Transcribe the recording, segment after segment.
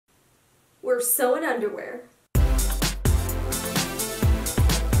we're sewing underwear.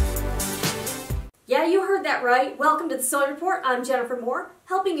 Yeah, you heard that right. Welcome to the Sewing Report. I'm Jennifer Moore,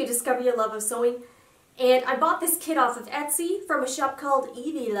 helping you discover your love of sewing. And I bought this kit off of Etsy from a shop called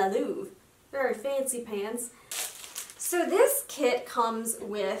Evie la Luve. Very fancy pants. So this kit comes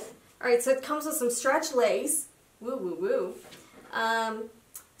with, alright, so it comes with some stretch lace, woo woo woo,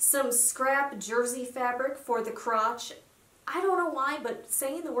 some scrap jersey fabric for the crotch. I don't know why, but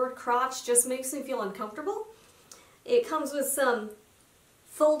saying the word crotch just makes me feel uncomfortable. It comes with some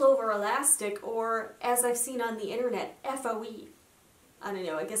fold over elastic, or as I've seen on the internet, FOE. I don't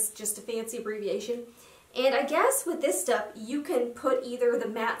know, I guess just a fancy abbreviation. And I guess with this stuff, you can put either the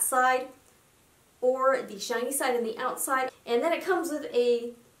matte side or the shiny side on the outside, and then it comes with a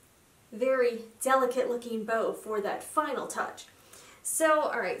very delicate looking bow for that final touch. So,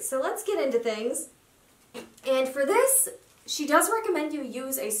 alright, so let's get into things. And for this, she does recommend you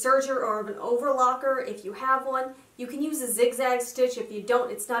use a serger or an overlocker if you have one. You can use a zigzag stitch. If you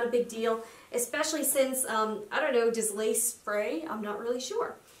don't, it's not a big deal, especially since, I don't know, does lace fray? I'm not really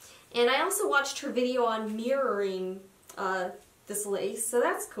sure. And I also watched her video on mirroring this lace, so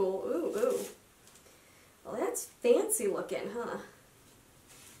that's cool. Ooh, ooh. Well, that's fancy looking, huh?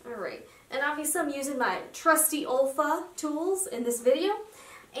 Alright, and obviously I'm using my trusty Olfa tools in this video.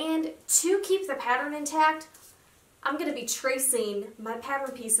 And to keep the pattern intact, I'm going to be tracing my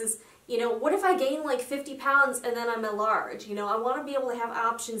pattern pieces. You know, what if I gain like 50 pounds and then I'm a large? You know, I want to be able to have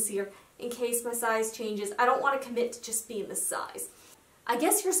options here in case my size changes. I don't want to commit to just being this size. I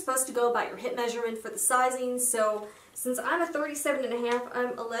guess you're supposed to go by your hip measurement for the sizing, so since I'm a 37.5,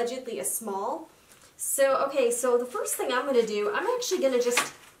 I'm allegedly a small. So, okay, so the first thing I'm going to do, I'm actually going to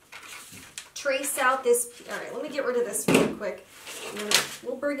just trace out this. Alright, let me get rid of this real quick.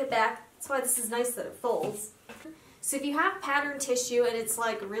 We'll bring it back. That's why this is nice that it folds. So if you have pattern tissue and it's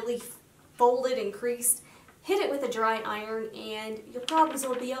like really folded and creased, hit it with a dry iron and your problems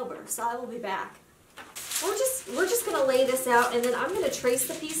will be over. So I will be back. We're just going to lay this out, and then I'm going to trace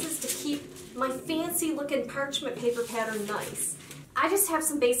the pieces to keep my fancy looking parchment paper pattern nice. I just have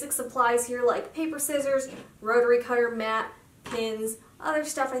some basic supplies here like paper scissors, rotary cutter, mat, pins, other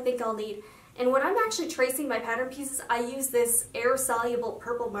stuff I think I'll need. And when I'm actually tracing my pattern pieces, I use this air-soluble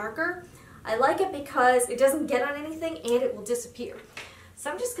purple marker. I like it because it doesn't get on anything and it will disappear.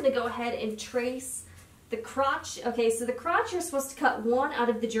 So I'm just going to go ahead and trace the crotch. Okay, so the crotch, you're supposed to cut one out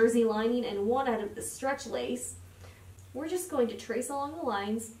of the jersey lining and one out of the stretch lace. We're just going to trace along the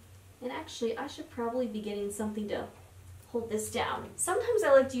lines. And actually, I should probably be getting something to hold this down. Sometimes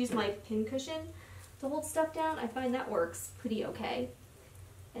I like to use my pin cushion to hold stuff down. I find that works pretty okay.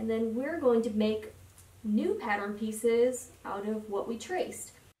 And then we're going to make new pattern pieces out of what we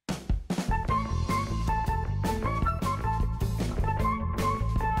traced.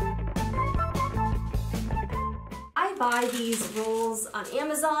 I buy these rolls on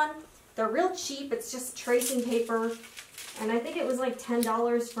Amazon. They're real cheap. It's just tracing paper. And I think it was like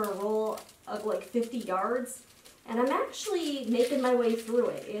 $10 for a roll of like 50 yards. And I'm actually making my way through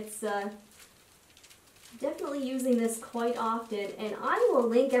it. It's definitely using this quite often, and I will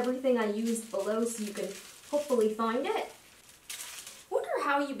link everything I used below so you can hopefully find it. Wonder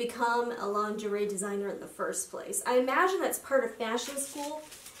how you become a lingerie designer in the first place. I imagine that's part of fashion school,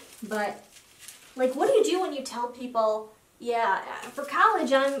 but like, what do you do when you tell people, yeah, for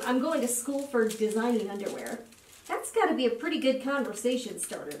college I'm going to school for designing underwear? That's got to be a pretty good conversation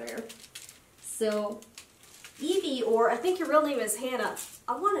starter there. So Evie, or I think your real name is Hannah,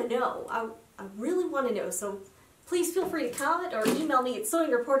 I want to know. I really want to know. So please feel free to comment or email me at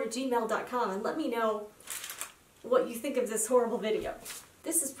sewingreport@gmail.com and let me know what you think of this horrible video.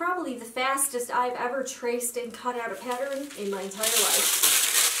 This is probably the fastest I've ever traced and cut out a pattern in my entire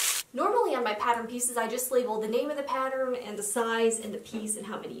life. Normally on my pattern pieces, I just label the name of the pattern and the size and the piece and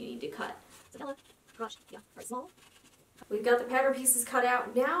how many you need to cut. Small. We've got the pattern pieces cut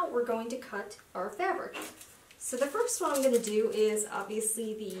out. Now we're going to cut our fabric. So the first one I'm going to do is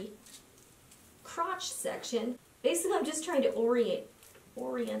obviously the crotch section. Basically, I'm just trying to orient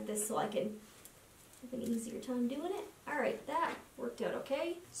this so I can have an easier time doing it. Alright, that worked out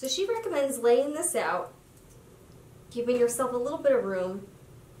okay. So she recommends laying this out, giving yourself a little bit of room,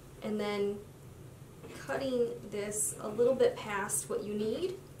 and then cutting this a little bit past what you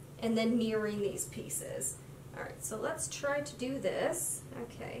need, and then mirroring these pieces. Alright, so let's try to do this.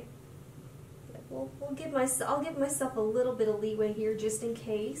 Okay. I'll give myself a little bit of leeway here just in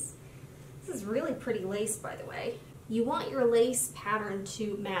case. This is really pretty lace, by the way. You want your lace pattern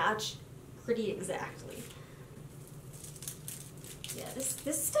to match pretty exactly. Yeah,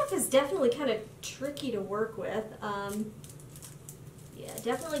 this stuff is definitely kind of tricky to work with. Yeah,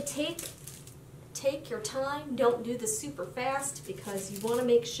 definitely take take your time. Don't do this super fast because you want to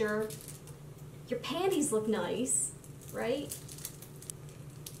make sure your panties look nice, right?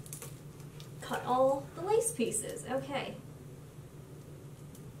 Cut all the lace pieces. Okay.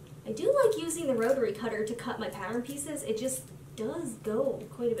 I do like using the rotary cutter to cut my pattern pieces. It just does go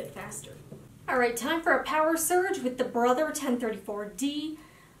quite a bit faster. Alright, time for a power surge with the Brother 1034D.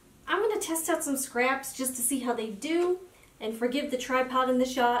 I'm going to test out some scraps just to see how they do. And forgive the tripod in the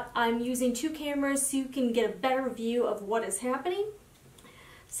shot. I'm using 2 cameras so you can get a better view of what is happening.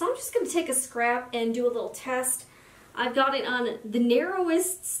 So I'm just going to take a scrap and do a little test. I've got it on the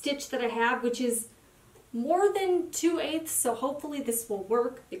narrowest stitch that I have, which is more than 2/8, so hopefully this will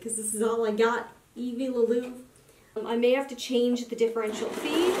work because this is all I got. Evie la Luve. I may have to change the differential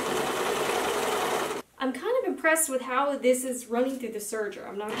feed. I'm kind of impressed with how this is running through the serger,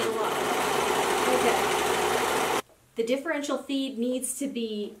 I'm not going to lie. Okay. The differential feed needs to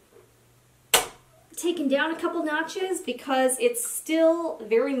be taken down a couple notches because it's still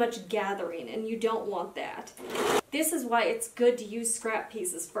very much gathering and you don't want that. This is why it's good to use scrap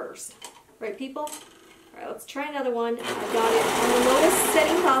pieces first. Right, people? Alright, let's try another one. I've got it on the lowest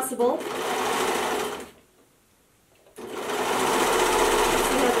setting possible. Let's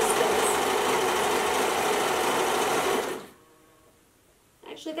see how this goes.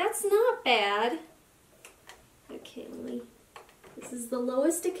 Actually, that's not bad. Okay, this is the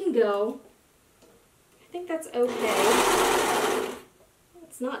lowest it can go. I think that's okay.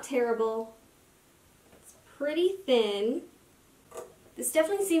 It's not terrible. It's pretty thin. This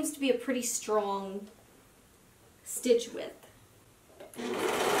definitely seems to be a pretty strong stitch width. Okay,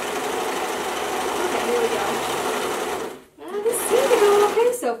 here we go. This seems to be going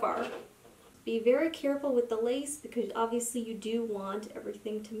okay so far. Be very careful with the lace because obviously you do want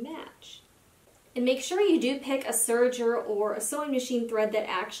everything to match. And make sure you do pick a serger or a sewing machine thread that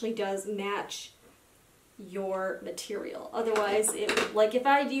actually does match your material. Otherwise, like if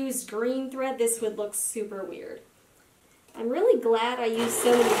I'd used green thread, this would look super weird. I'm really glad I used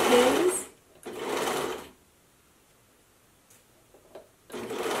so many pins.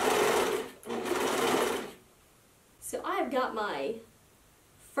 So I've got my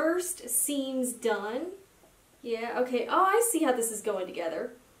first seams done. Yeah, okay. Oh, I see how this is going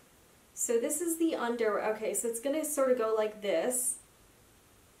together. So this is the under. Okay, so it's going to sort of go like this.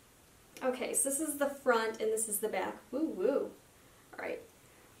 Okay, so this is the front and this is the back. Woo woo. Alright.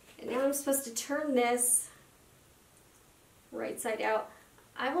 And now I'm supposed to turn this right side out.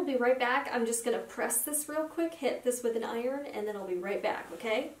 I will be right back. I'm just going to press this real quick, hit this with an iron, and then I'll be right back,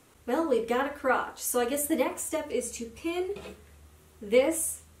 okay? Well, we've got a crotch. So I guess the next step is to pin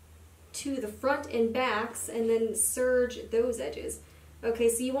this to the front and backs and then serge those edges. Okay,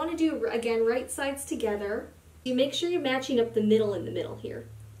 so you want to do, again, right sides together. You make sure you're matching up the middle in the middle here.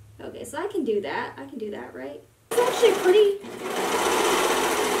 Okay, so I can do that. I can do that, right? It's actually a pretty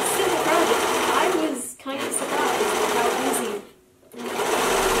simple project. I was kind of surprised at how easy.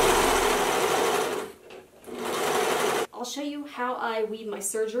 I'll show you how I weave my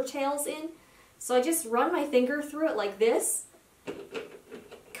serger tails in. So I just run my finger through it like this,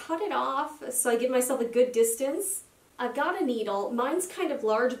 cut it off so I give myself a good distance. I've got a needle. Mine's kind of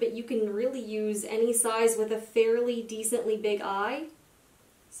large, but you can really use any size with a fairly decently big eye.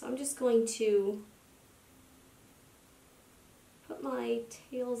 So I'm just going to put my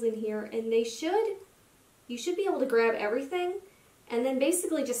tails in here, and you should be able to grab everything, and then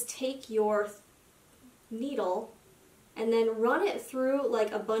basically just take your needle and then run it through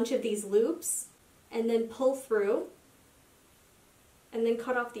like a bunch of these loops, and then pull through, and then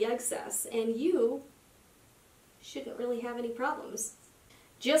cut off the excess, and you shouldn't really have any problems.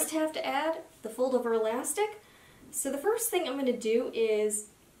 Just have to add the fold over elastic. So the first thing I'm going to do is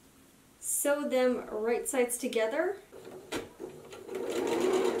sew them right sides together.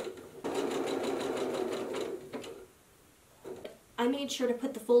 I made sure to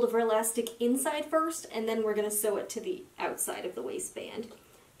put the fold over elastic inside first, and then we're going to sew it to the outside of the waistband,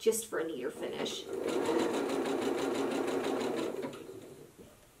 just for a neater finish.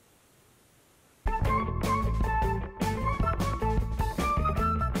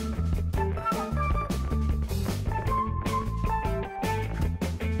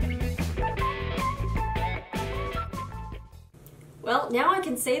 Well, now I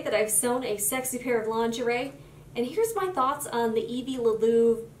can say that I've sewn a sexy pair of lingerie, and here's my thoughts on the Evie la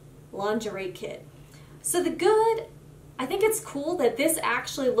Luve lingerie kit. So I think it's cool that this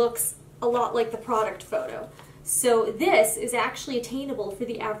actually looks a lot like the product photo. So this is actually attainable for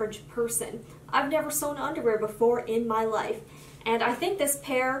the average person. I've never sewn underwear before in my life, and I think this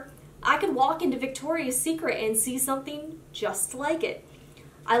pair, I could walk into Victoria's Secret and see something just like it.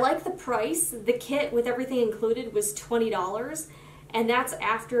 I like the price. The kit with everything included was $20, and that's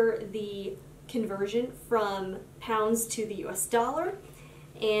after the conversion from pounds to the US dollar.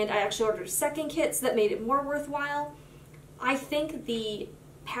 And I actually ordered a second kit, so that made it more worthwhile. I think the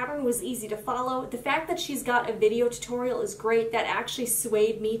pattern was easy to follow. The fact that she's got a video tutorial is great. That actually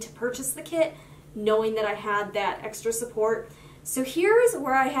swayed me to purchase the kit, knowing that I had that extra support. So here's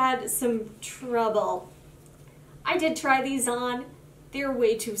where I had some trouble. I did try these on. They're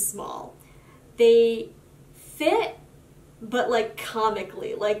way too small. They fit, but like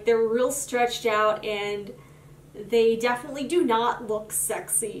comically. Like they're real stretched out, and they definitely do not look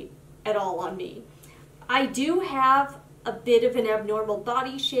sexy at all on me. I do have a bit of an abnormal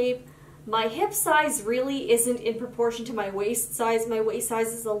body shape. My hip size really isn't in proportion to my waist size. My waist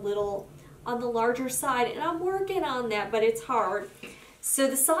size is a little on the larger side, and I'm working on that, but it's hard. So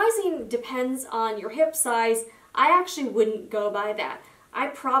the sizing depends on your hip size. I actually wouldn't go by that. I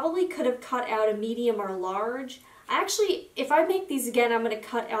probably could have cut out a medium or large. Actually, if I make these again, I'm going to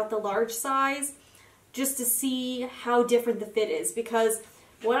cut out the large size just to see how different the fit is, because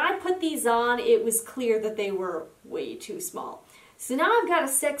when I put these on, it was clear that they were way too small. So now I've got a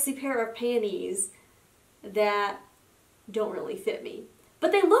sexy pair of panties that don't really fit me.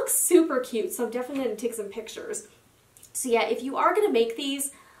 But they look super cute, so I'm definitely going to take some pictures. So yeah, if you are going to make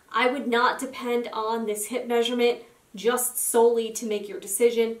these, I would not depend on this hip measurement just solely to make your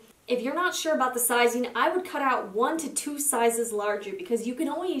decision. If you're not sure about the sizing, I would cut out 1 to 2 sizes larger, because you can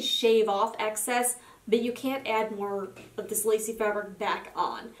always shave off excess, but you can't add more of this lacy fabric back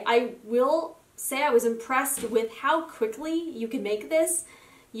on. I will say I was impressed with how quickly you can make this.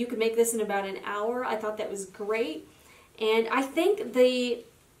 You can make this in about an hour. I thought that was great. And I think the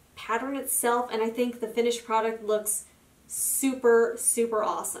pattern itself, and I think the finished product looks super, super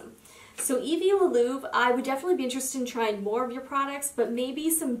awesome. So Evie la Luve, I would definitely be interested in trying more of your products, but maybe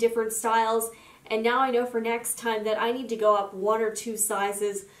some different styles. And now I know for next time that I need to go up 1 or 2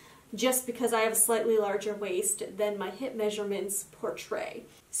 sizes, just because I have a slightly larger waist than my hip measurements portray.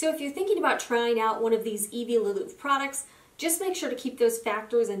 So if you're thinking about trying out one of these Evie la Luve products, just make sure to keep those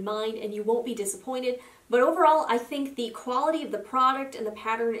factors in mind and you won't be disappointed. But overall, I think the quality of the product and the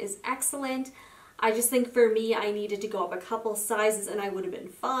pattern is excellent. I just think for me, I needed to go up a couple sizes and I would have been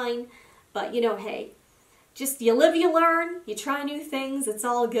fine. But you know, hey, just you live, you learn, you try new things, it's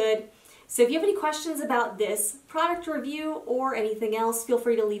all good. So if you have any questions about this product review or anything else, feel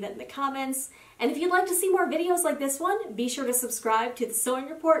free to leave it in the comments. And if you'd like to see more videos like this one, be sure to subscribe to the Sewing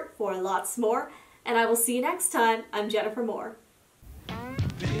Report for lots more. And I will see you next time. I'm Jennifer Moore.